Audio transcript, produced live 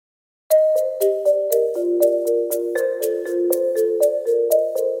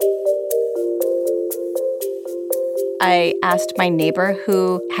I asked my neighbor,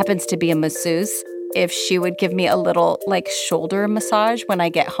 who happens to be a masseuse, if she would give me a little, shoulder massage when I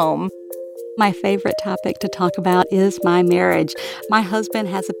get home. My favorite topic to talk about is my marriage. My husband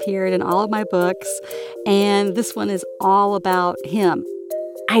has appeared in all of my books, and this one is all about him.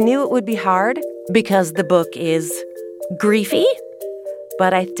 I knew it would be hard because the book is griefy,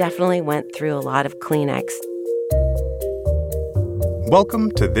 but I definitely went through a lot of Kleenex.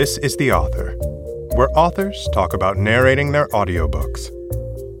 Welcome to This is the Author, where authors talk about narrating their audiobooks.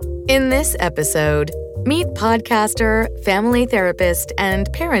 In this episode, meet podcaster, family therapist, and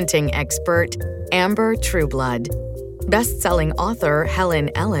parenting expert Amber Trueblood, best-selling author Helen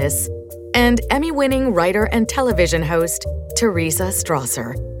Ellis, and Emmy-winning writer and television host Teresa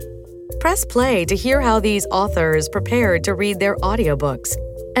Strasser. Press play to hear how these authors prepared to read their audiobooks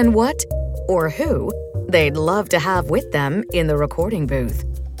and what, or who, they'd love to have with them in the recording booth.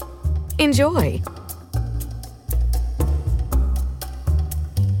 Enjoy!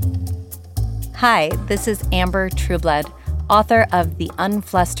 Hi, this is Amber Trueblood, author of The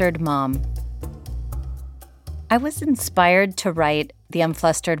Unflustered Mom. I was inspired to write The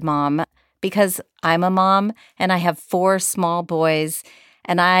Unflustered Mom because I'm a mom and I have 4 small boys,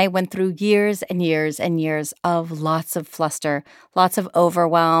 and I went through years and years and years of lots of fluster, lots of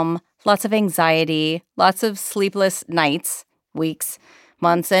overwhelm, lots of anxiety, lots of sleepless nights, weeks,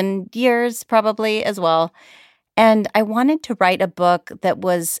 months, and years probably as well. And I wanted to write a book that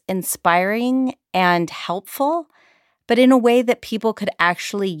was inspiring and helpful, but in a way that people could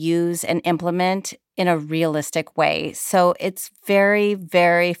actually use and implement in a realistic way. So it's very,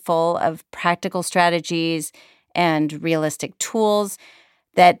 very full of practical strategies and realistic tools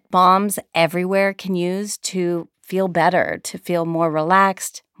that moms everywhere can use to feel better, to feel more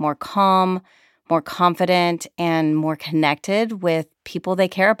relaxed, more calm, more confident, and more connected with people they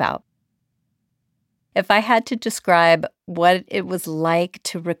care about. If I had to describe what it was like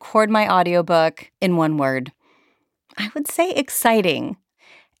to record my audiobook in one word, I would say exciting.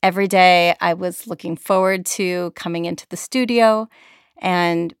 Every day I was looking forward to coming into the studio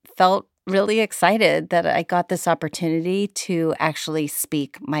and felt really excited that I got this opportunity to actually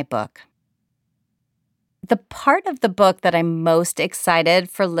speak my book. The part of the book that I'm most excited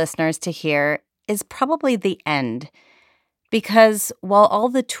for listeners to hear is probably the end, because while all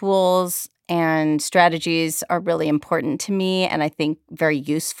the tools and strategies are really important to me and I think very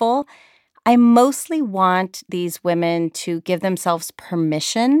useful, I mostly want these women to give themselves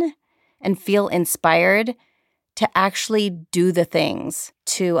permission and feel inspired to actually do the things,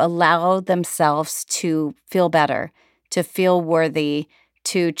 to allow themselves to feel better, to feel worthy,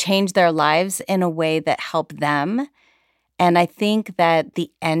 to change their lives in a way that help them. And I think that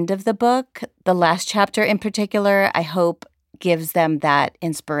the end of the book, the last chapter in particular, I hope gives them that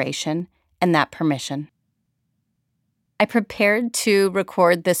inspiration and that permission. I prepared to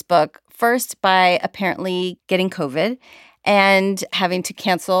record this book first by apparently getting COVID and having to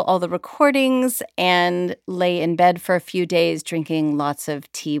cancel all the recordings and lay in bed for a few days drinking lots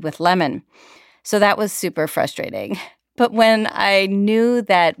of tea with lemon. So that was super frustrating. But when I knew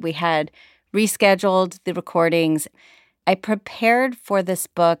that we had rescheduled the recordings, I prepared for this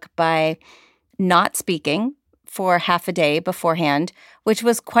book by not speaking for half a day beforehand, which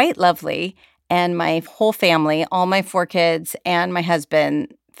was quite lovely. And my whole family, all my 4 kids and my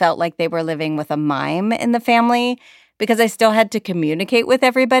husband, felt like they were living with a mime in the family because I still had to communicate with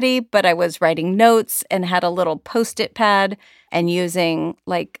everybody, but I was writing notes and had a little Post-it pad and using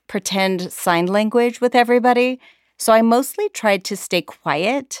pretend sign language with everybody. So I mostly tried to stay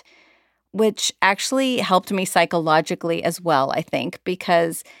quiet, which actually helped me psychologically as well, I think,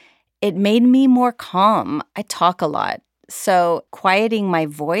 because it made me more calm. I talk a lot. So quieting my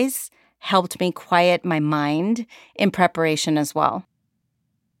voice helped me quiet my mind in preparation as well.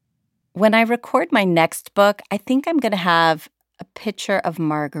 When I record my next book, I think I'm going to have a pitcher of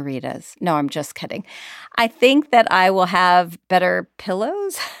margaritas. No, I'm just kidding. I think that I will have better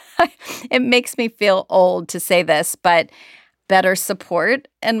pillows. It makes me feel old to say this, but better support,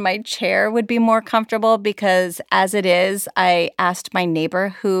 and my chair would be more comfortable because as it is, I asked my neighbor,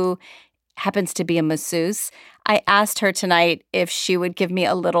 who happens to be a masseuse, I asked her tonight if she would give me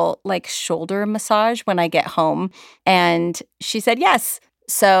a little shoulder massage when I get home, and she said yes.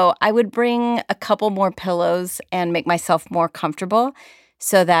 So I would bring a couple more pillows and make myself more comfortable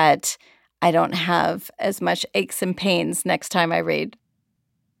so that I don't have as much aches and pains next time I read.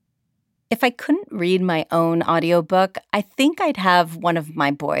 If I couldn't read my own audiobook, I think I'd have one of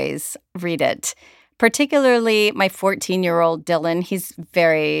my boys read it, particularly my 14-year-old Dylan. He's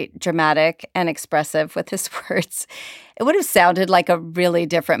very dramatic and expressive with his words. It would have sounded like a really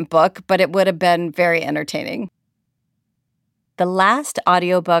different book, but it would have been very entertaining. The last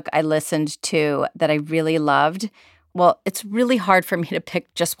audiobook I listened to that I really loved, well, it's really hard for me to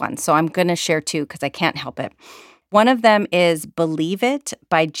pick just one, so I'm going to share two because I can't help it. One of them is Believe It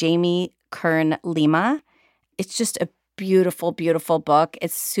by Jamie Kern Lima. It's just a beautiful, beautiful book.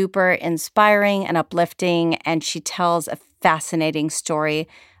 It's super inspiring and uplifting, and she tells a fascinating story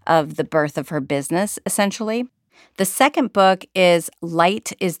of the birth of her business, essentially. The second book is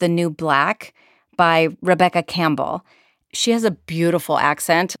Light is the New Black by Rebecca Campbell. She has a beautiful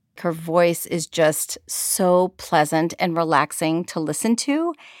accent. Her voice is just so pleasant and relaxing to listen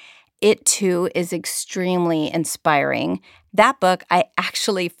to. It, too, is extremely inspiring. That book I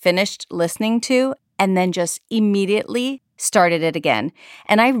actually finished listening to and then just immediately started it again.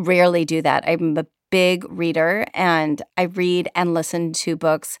 And I rarely do that. I'm a big reader, and I read and listen to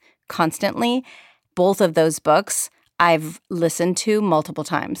books constantly. Both of those books I've listened to multiple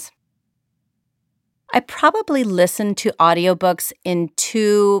times. I probably listen to audiobooks in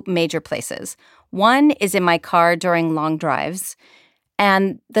two major places. One is in my car during long drives,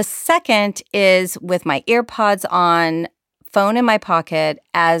 and the second is with my earpods on, phone in my pocket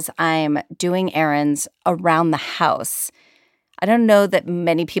as I'm doing errands around the house. I don't know that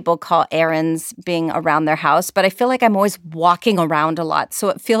many people call errands being around their house, but I feel like I'm always walking around a lot, so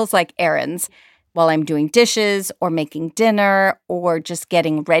it feels like errands. While I'm doing dishes or making dinner or just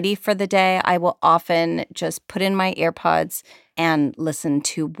getting ready for the day, I will often just put in my earpods and listen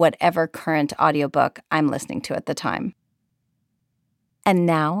to whatever current audiobook I'm listening to at the time. And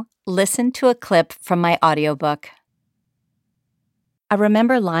now, listen to a clip from my audiobook. I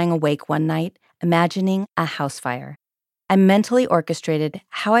remember lying awake one night, imagining a house fire. I mentally orchestrated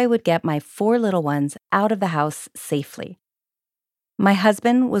how I would get my 4 little ones out of the house safely. My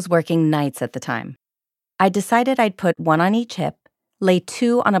husband was working nights at the time. I decided I'd put 1 on each hip, lay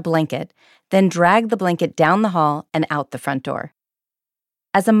 2 on a blanket, then drag the blanket down the hall and out the front door.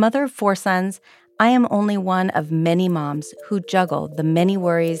 As a mother of 4 sons, I am only one of many moms who juggle the many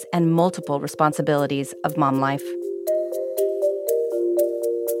worries and multiple responsibilities of mom life.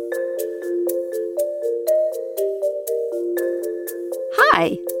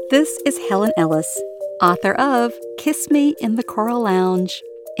 Hi, this is Helen Ellis, author of Kiss Me in the Coral Lounge,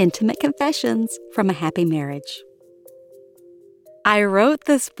 Intimate Confessions from a Happy Marriage. I wrote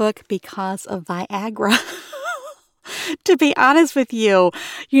this book because of Viagra. To be honest with you,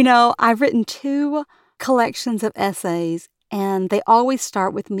 I've written 2 collections of essays, and they always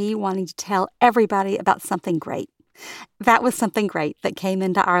start with me wanting to tell everybody about something great. That was something great that came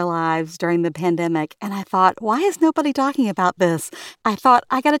into our lives during the pandemic. And I thought, why is nobody talking about this? I thought,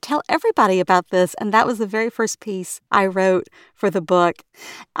 I got to tell everybody about this. And that was the very first piece I wrote for the book.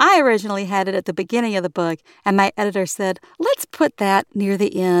 I originally had it at the beginning of the book, and my editor said, let's put that near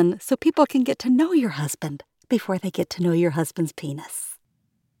the end so people can get to know your husband before they get to know your husband's penis.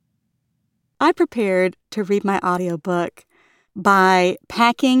 I prepared to read my audiobook by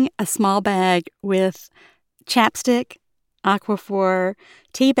packing a small bag with chapstick, Aquaphor,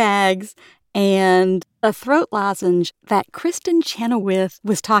 tea bags, and a throat lozenge that Kristen Chenoweth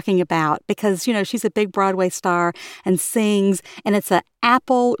was talking about because, she's a big Broadway star and sings, and it's an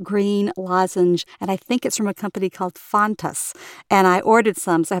apple green lozenge, and I think it's from a company called Fontas. And I ordered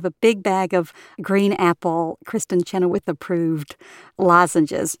some, so I have a big bag of green apple, Kristen Chenoweth approved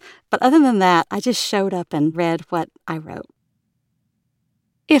lozenges. But other than that, I just showed up and read what I wrote.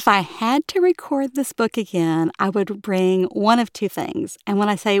 If I had to record this book again, I would bring one of 2 things. And when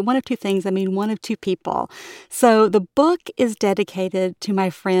I say one of 2 things, I mean one of 2 people. So the book is dedicated to my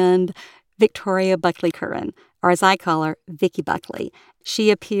friend Victoria Buckley Curran, or as I call her, Vicky Buckley. She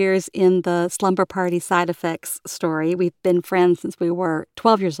appears in the Slumber Party Side Effects story. We've been friends since we were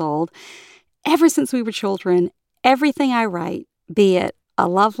 12 years old. Ever since we were children, everything I write, be it a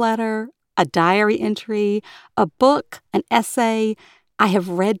love letter, a diary entry, a book, an essay, I have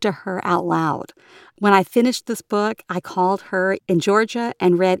read to her out loud. When I finished this book, I called her in Georgia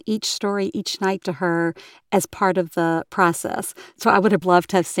and read each story each night to her as part of the process. So I would have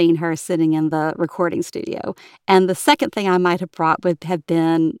loved to have seen her sitting in the recording studio. And the second thing I might have brought would have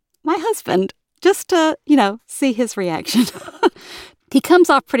been my husband, just to, see his reaction. He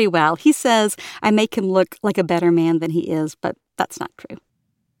comes off pretty well. He says I make him look like a better man than he is, but that's not true.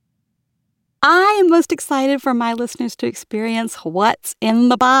 I am most excited for my listeners to experience what's in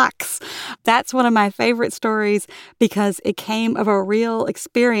the box. That's one of my favorite stories because it came of a real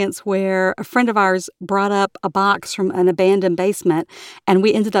experience where a friend of ours brought up a box from an abandoned basement, and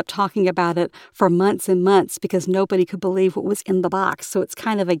we ended up talking about it for months and months because nobody could believe what was in the box. So it's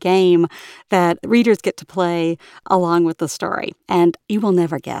kind of a game that readers get to play along with the story, and you will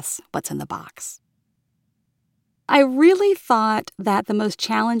never guess what's in the box. I really thought that the most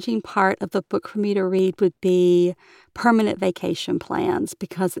challenging part of the book for me to read would be permanent vacation plans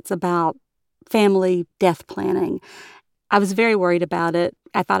because it's about family death planning. I was very worried about it.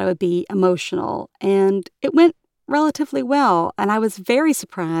 I thought it would be emotional, and it went relatively well. And I was very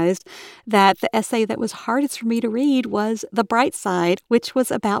surprised that the essay that was hardest for me to read was The Bright Side, which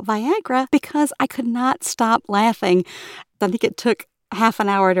was about Viagra, because I could not stop laughing. I think it took half an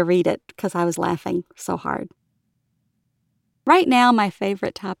hour to read it because I was laughing so hard. Right now, my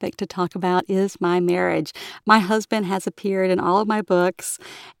favorite topic to talk about is my marriage. My husband has appeared in all of my books,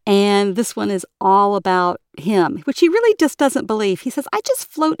 and this one is all about him, which he really just doesn't believe. He says, I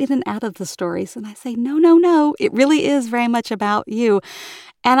just float in and out of the stories. And I say, no, it really is very much about you.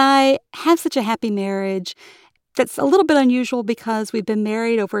 And I have such a happy marriage that's a little bit unusual because we've been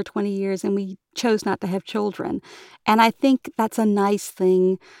married over 20 years and we chose not to have children. And I think that's a nice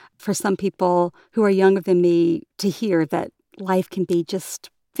thing for some people who are younger than me to hear, that life can be just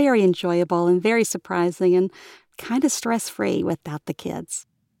very enjoyable and very surprising and kind of stress-free without the kids.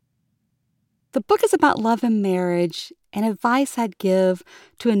 The book is about love and marriage, and advice I'd give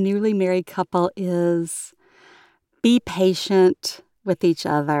to a newly married couple is be patient with each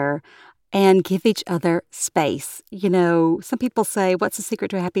other and give each other space. You know, some people say, what's the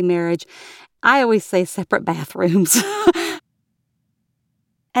secret to a happy marriage? I always say separate bathrooms.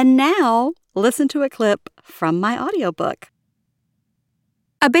 And now, listen to a clip from my audiobook.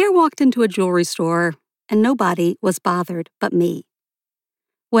 A bear walked into a jewelry store, and nobody was bothered but me.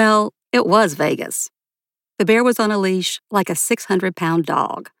 Well, it was Vegas. The bear was on a leash like a 600-pound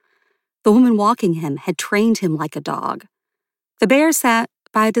dog. The woman walking him had trained him like a dog. The bear sat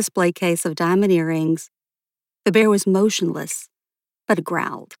by a display case of diamond earrings. The bear was motionless, but it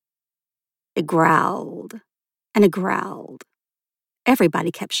growled. It growled, and it growled. Everybody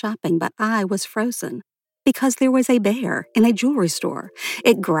kept shopping, but I was frozen. Because there was a bear in a jewelry store.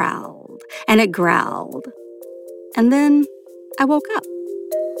 It growled, and it growled. And then I woke up.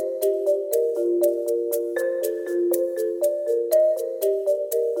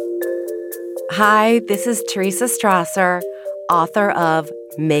 Hi, this is Teresa Strasser, author of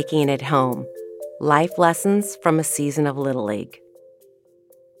Making It Home, Life Lessons from a Season of Little League.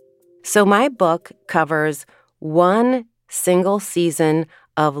 So my book covers one single season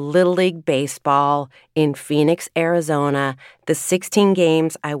of Little League baseball in Phoenix, Arizona, the 16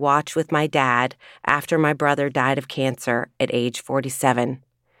 games I watched with my dad after my brother died of cancer at age 47.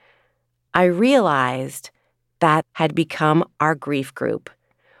 I realized that had become our grief group.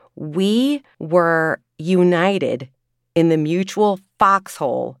 We were united in the mutual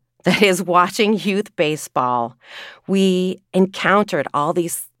foxhole that is watching youth baseball. We encountered all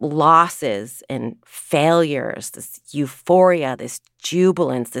these losses and failures, this euphoria, this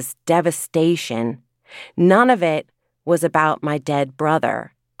jubilance, this devastation. None of it was about my dead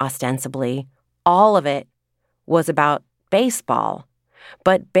brother, ostensibly. All of it was about baseball.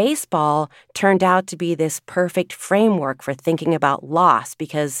 But baseball turned out to be this perfect framework for thinking about loss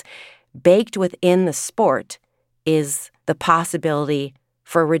because baked within the sport is the possibility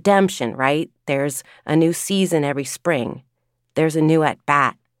for redemption, right? There's a new season every spring. There's a new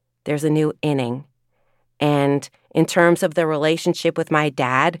at-bat. There's a new inning. And in terms of the relationship with my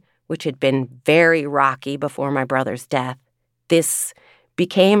dad, which had been very rocky before my brother's death, this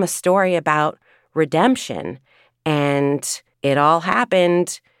became a story about redemption. And it all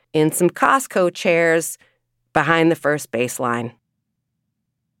happened in some Costco chairs behind the first baseline.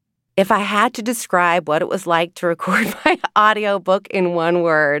 If I had to describe what it was like to record my audiobook in one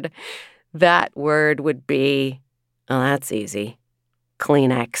word, that word would be, oh, that's easy,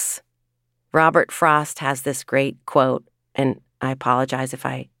 Kleenex. Robert Frost has this great quote, and I apologize if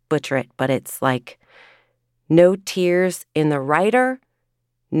I butcher it, but it's like, no tears in the writer,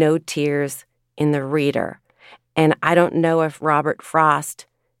 no tears in the reader. And I don't know if Robert Frost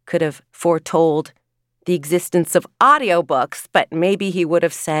could have foretold the existence of audiobooks, but maybe he would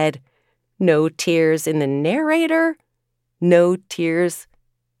have said, no tears in the narrator, no tears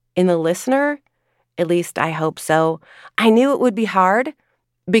in the listener. At least I hope so. I knew it would be hard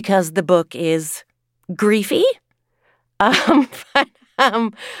because the book is griefy. But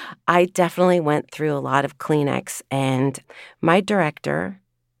I definitely went through a lot of Kleenex, and my director,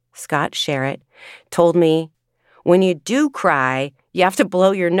 Scott Sherritt, told me, when you do cry, you have to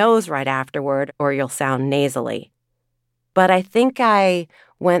blow your nose right afterward or you'll sound nasally. But I think I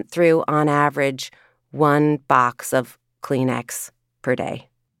went through, on average, 1 box of Kleenex per day.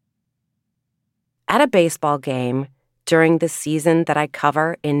 At a baseball game, during the season that I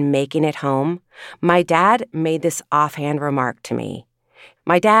cover in Making It Home, my dad made this offhand remark to me.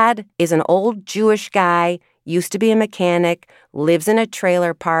 My dad is an old Jewish guy used to be a mechanic, lives in a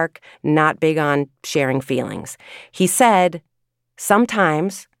trailer park, not big on sharing feelings. He said,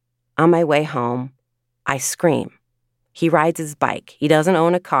 "Sometimes on my way home, I scream." He rides his bike. He doesn't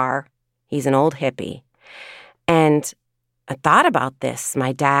own a car. He's an old hippie. And I thought about this,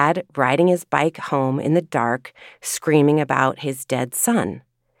 my dad riding his bike home in the dark, screaming about his dead son.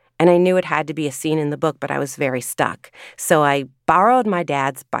 And I knew it had to be a scene in the book, but I was very stuck. So I borrowed my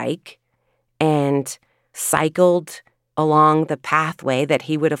dad's bike and cycled along the pathway that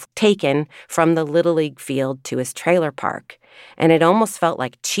he would have taken from the Little League field to his trailer park. And it almost felt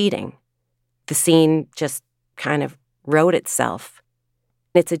like cheating. The scene just kind of wrote itself.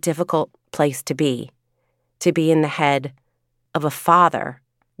 It's a difficult place to be in the head of a father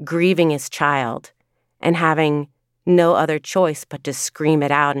grieving his child and having no other choice but to scream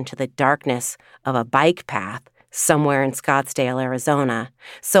it out into the darkness of a bike path somewhere in Scottsdale, Arizona.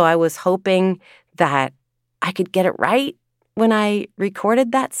 So I was hoping that I could get it right when I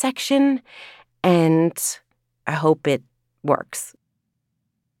recorded that section, and I hope it works.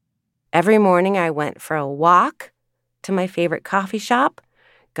 Every morning I went for a walk to my favorite coffee shop,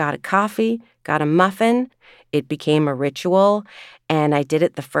 got a coffee, got a muffin. It became a ritual, and I did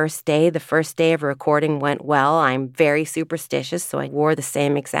it the first day. The first day of recording went well. I'm very superstitious, so I wore the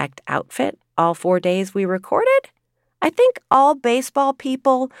same exact outfit all 4 days we recorded. I think all baseball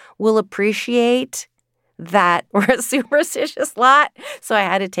people will appreciate that we're a superstitious lot, so I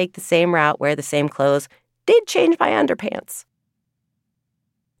had to take the same route, wear the same clothes, did change my underpants.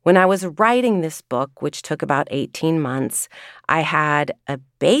 When I was writing this book, which took about 18 months, I had a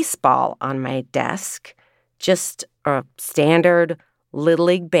baseball on my desk, just a standard Little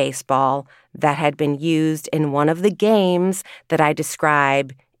League baseball that had been used in one of the games that I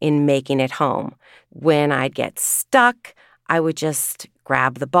describe in Making It Home. When I'd get stuck, I would just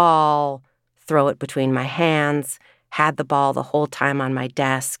grab the ball, throw it between my hands, had the ball the whole time on my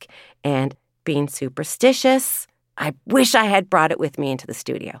desk, and being superstitious, I wish I had brought it with me into the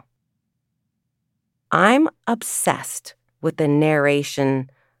studio. I'm obsessed with the narration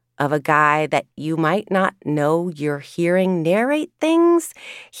of a guy that you might not know you're hearing narrate things.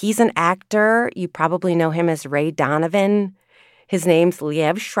 He's an actor. You probably know him as Ray Donovan. His name's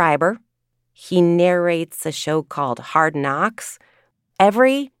Liev Schreiber. He narrates a show called Hard Knocks.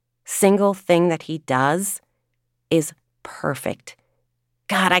 Every single thing that he does is perfect.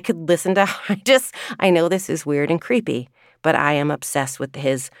 God, I could listen to, I know this is weird and creepy, but I am obsessed with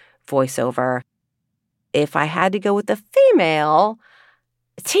his voiceover. If I had to go with the female,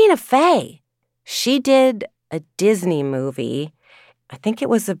 Tina Fey. She did a Disney movie. I think it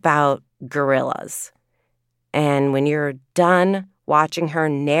was about gorillas. And when you're done watching her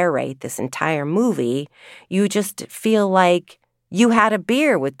narrate this entire movie, you just feel like you had a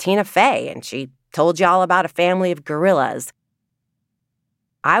beer with Tina Fey and she told you all about a family of gorillas.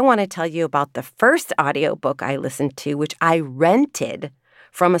 I want to tell you about the first audiobook I listened to, which I rented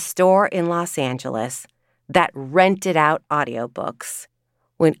from a store in Los Angeles that rented out audiobooks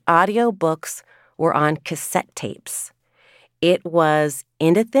when audiobooks were on cassette tapes. It was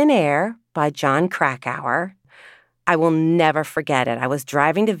Into Thin Air by John Krakauer. I will never forget it. I was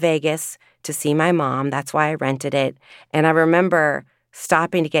driving to Vegas to see my mom. That's why I rented it. And I remember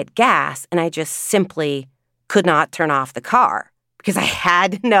stopping to get gas, and I just simply could not turn off the car because I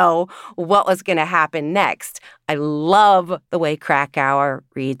had to know what was going to happen next. I love the way Krakauer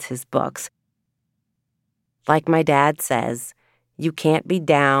reads his books. Like my dad says, you can't be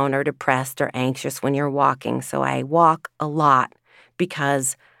down or depressed or anxious when you're walking, so I walk a lot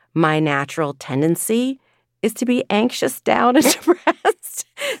because my natural tendency is to be anxious, down, and depressed.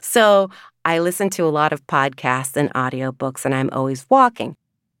 So I listen to a lot of podcasts and audiobooks, and I'm always walking.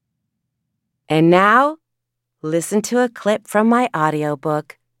 And now, listen to a clip from my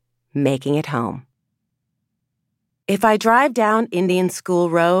audiobook, Making It Home. If I drive down Indian School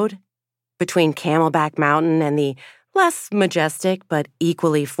Road between Camelback Mountain and the less majestic but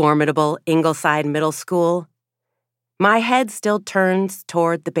equally formidable Ingleside Middle School, my head still turns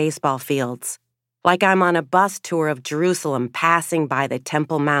toward the baseball fields, like I'm on a bus tour of Jerusalem passing by the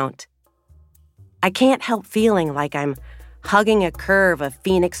Temple Mount. I can't help feeling like I'm hugging a curve of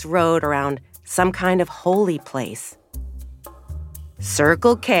Phoenix Road around some kind of holy place.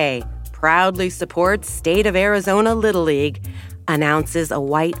 Circle K proudly supports State of Arizona Little League, announces a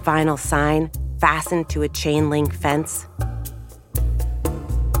white vinyl sign fastened to a chain-link fence.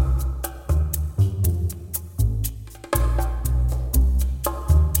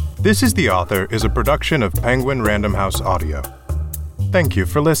 This is the Author is a production of Penguin Random House Audio. Thank you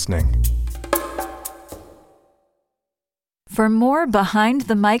for listening. For more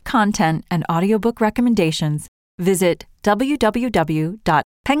behind-the-mic content and audiobook recommendations, visit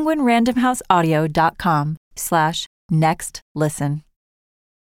www.penguinrandomhouseaudio.com/nextlisten.